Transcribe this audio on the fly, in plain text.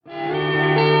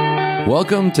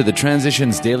Welcome to the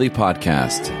Transitions Daily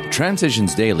podcast.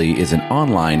 Transitions Daily is an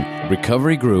online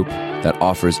recovery group that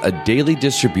offers a daily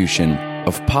distribution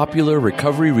of popular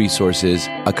recovery resources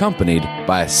accompanied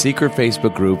by a secret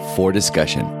Facebook group for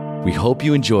discussion. We hope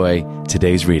you enjoy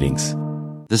today's readings.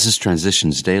 This is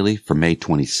Transitions Daily for May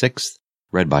 26th,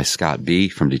 read by Scott B.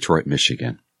 from Detroit,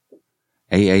 Michigan.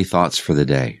 AA Thoughts for the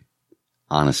Day.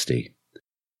 Honesty.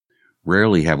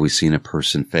 Rarely have we seen a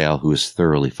person fail who has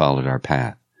thoroughly followed our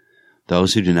path.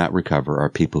 Those who do not recover are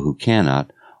people who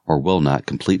cannot or will not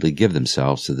completely give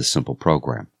themselves to this simple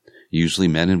program, usually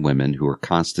men and women who are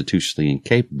constitutionally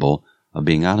incapable of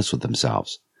being honest with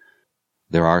themselves.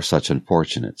 There are such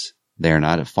unfortunates. They are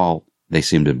not at fault. They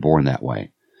seem to be born that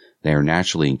way. They are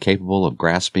naturally incapable of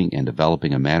grasping and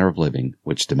developing a manner of living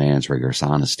which demands rigorous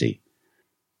honesty.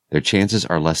 Their chances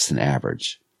are less than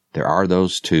average. There are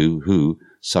those, too, who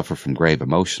suffer from grave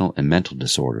emotional and mental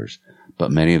disorders, but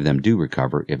many of them do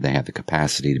recover if they have the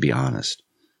capacity to be honest.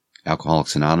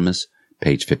 Alcoholics Anonymous,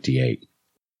 page 58.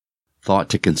 Thought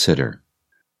to consider.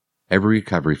 Every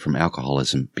recovery from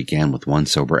alcoholism began with one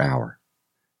sober hour.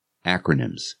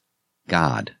 Acronyms.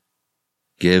 God.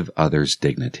 Give others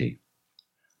dignity.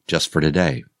 Just for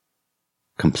today.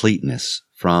 Completeness.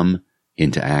 From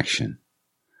into action.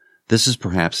 This is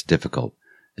perhaps difficult,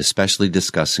 especially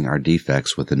discussing our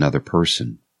defects with another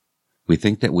person. We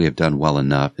think that we have done well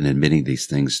enough in admitting these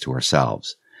things to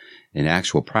ourselves. In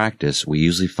actual practice, we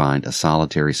usually find a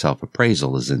solitary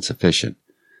self-appraisal is insufficient.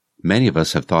 Many of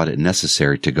us have thought it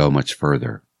necessary to go much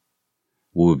further.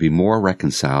 We would be more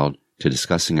reconciled to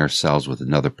discussing ourselves with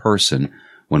another person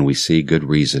when we see good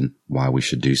reason why we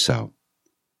should do so.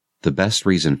 The best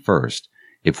reason first,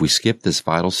 if we skip this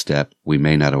vital step, we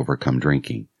may not overcome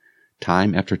drinking.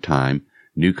 Time after time,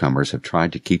 newcomers have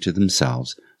tried to keep to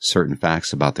themselves certain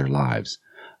facts about their lives.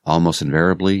 Almost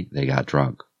invariably, they got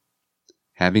drunk.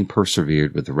 Having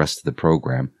persevered with the rest of the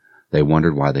program, they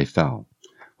wondered why they fell.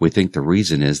 We think the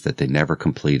reason is that they never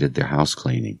completed their house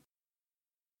cleaning.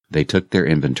 They took their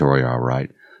inventory all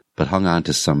right, but hung on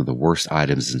to some of the worst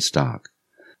items in stock.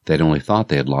 They'd only thought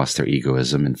they had lost their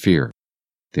egoism and fear.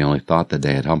 They only thought that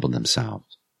they had humbled themselves.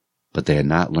 But they had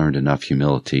not learned enough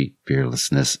humility,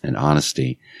 fearlessness, and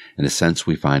honesty in the sense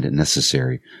we find it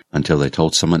necessary until they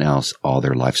told someone else all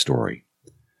their life story.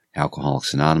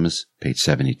 Alcoholics Anonymous, page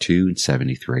 72 and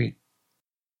 73.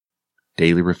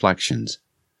 Daily Reflections.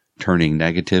 Turning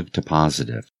negative to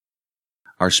positive.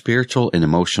 Our spiritual and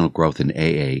emotional growth in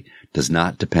AA does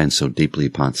not depend so deeply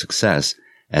upon success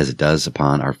as it does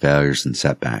upon our failures and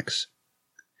setbacks.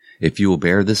 If you will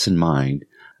bear this in mind,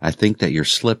 I think that your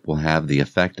slip will have the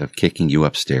effect of kicking you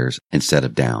upstairs instead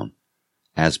of down.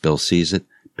 As Bill sees it,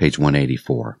 page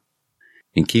 184.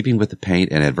 In keeping with the pain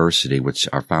and adversity which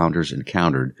our founders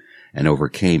encountered and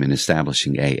overcame in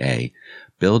establishing AA,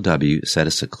 Bill W. set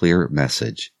us a clear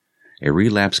message. A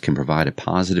relapse can provide a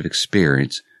positive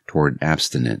experience toward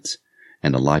abstinence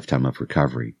and a lifetime of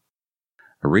recovery.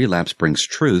 A relapse brings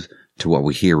truth to what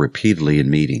we hear repeatedly in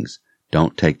meetings.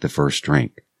 Don't take the first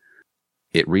drink.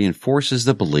 It reinforces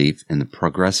the belief in the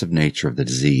progressive nature of the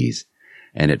disease,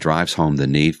 and it drives home the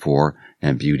need for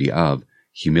and beauty of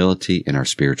humility in our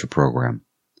spiritual program.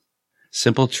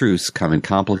 Simple truths come in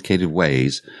complicated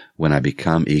ways when I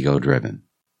become ego-driven.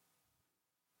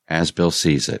 As Bill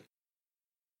sees it.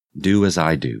 Do as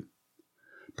I do.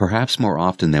 Perhaps more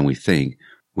often than we think,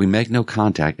 we make no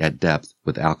contact at depth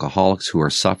with alcoholics who are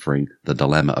suffering the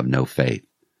dilemma of no faith.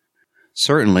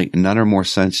 Certainly, none are more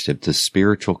sensitive to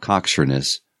spiritual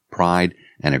cocksureness, pride,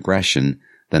 and aggression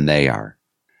than they are.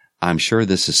 I'm sure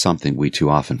this is something we too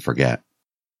often forget.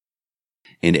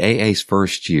 In AA's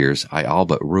first years, I all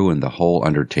but ruined the whole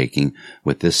undertaking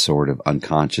with this sort of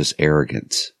unconscious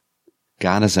arrogance.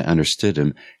 God as I understood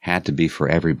him had to be for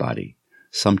everybody.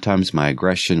 Sometimes my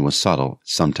aggression was subtle,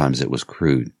 sometimes it was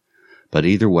crude. But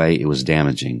either way, it was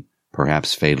damaging,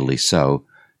 perhaps fatally so,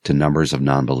 to numbers of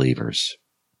non-believers.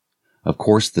 Of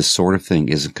course, this sort of thing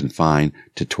isn't confined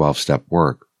to 12-step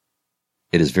work.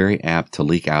 It is very apt to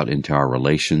leak out into our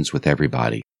relations with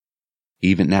everybody.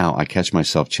 Even now, I catch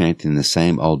myself chanting the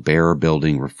same old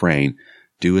bearer-building refrain,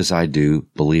 do as I do,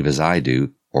 believe as I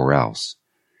do, or else.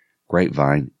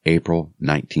 Grapevine, April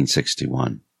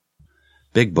 1961.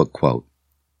 Big Book quote.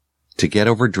 To get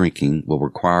over drinking will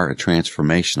require a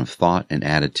transformation of thought and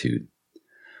attitude.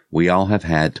 We all have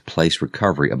had to place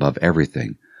recovery above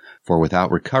everything, for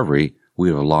without recovery, we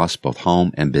have lost both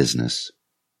home and business.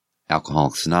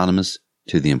 Alcoholics Anonymous,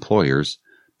 to the Employers,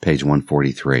 page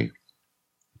 143.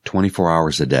 24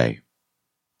 hours a day.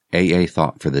 AA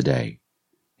Thought for the Day.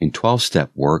 In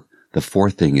 12-step work, the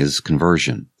fourth thing is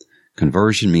conversion.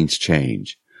 Conversion means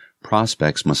change.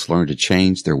 Prospects must learn to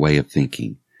change their way of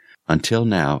thinking. Until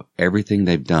now, everything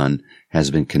they've done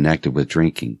has been connected with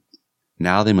drinking.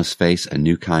 Now they must face a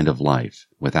new kind of life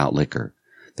without liquor.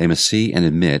 They must see and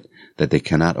admit that they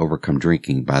cannot overcome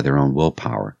drinking by their own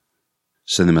willpower.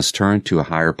 So they must turn to a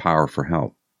higher power for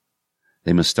help.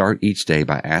 They must start each day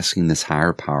by asking this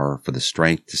higher power for the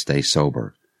strength to stay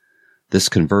sober. This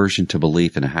conversion to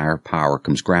belief in a higher power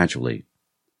comes gradually,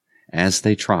 as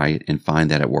they try it and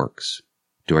find that it works.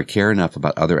 Do I care enough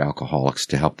about other alcoholics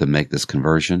to help them make this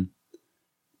conversion?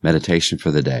 Meditation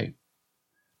for the day.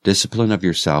 Discipline of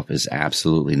yourself is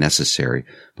absolutely necessary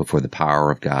before the power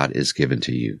of God is given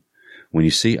to you. When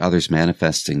you see others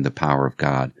manifesting the power of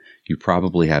God, you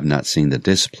probably have not seen the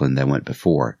discipline that went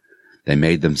before. They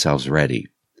made themselves ready.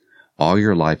 All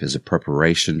your life is a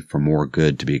preparation for more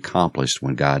good to be accomplished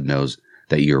when God knows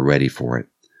that you are ready for it.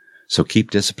 So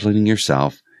keep disciplining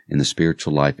yourself in the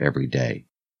spiritual life every day.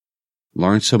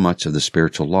 Learn so much of the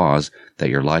spiritual laws that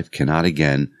your life cannot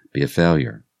again be a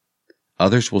failure.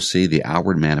 Others will see the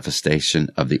outward manifestation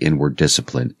of the inward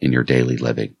discipline in your daily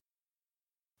living.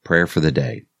 Prayer for the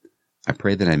day. I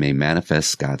pray that I may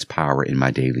manifest God's power in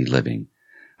my daily living.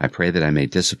 I pray that I may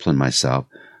discipline myself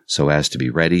so as to be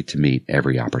ready to meet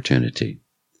every opportunity.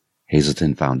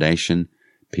 Hazelton Foundation,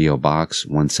 P.O. Box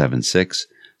 176,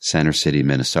 Center City,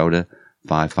 Minnesota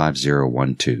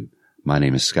 55012. My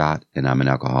name is Scott, and I'm an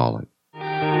alcoholic.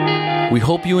 We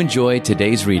hope you enjoyed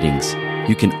today's readings.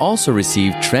 You can also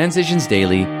receive Transitions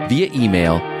Daily via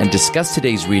email and discuss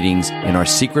today's readings in our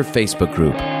secret Facebook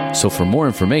group. So for more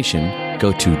information,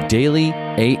 go to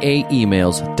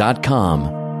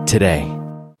dailyaaemails.com today.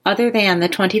 Other than the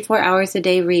 24 hours a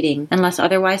day reading, unless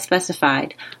otherwise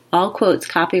specified, all quotes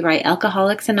copyright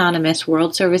Alcoholics Anonymous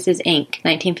World Services, Inc.,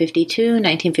 1952,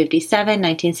 1957,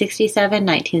 1967,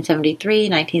 1973,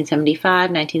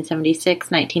 1975, 1976,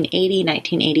 1980,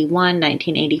 1981,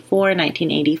 1984,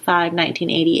 1985,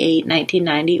 1988,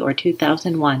 1990, or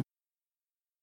 2001.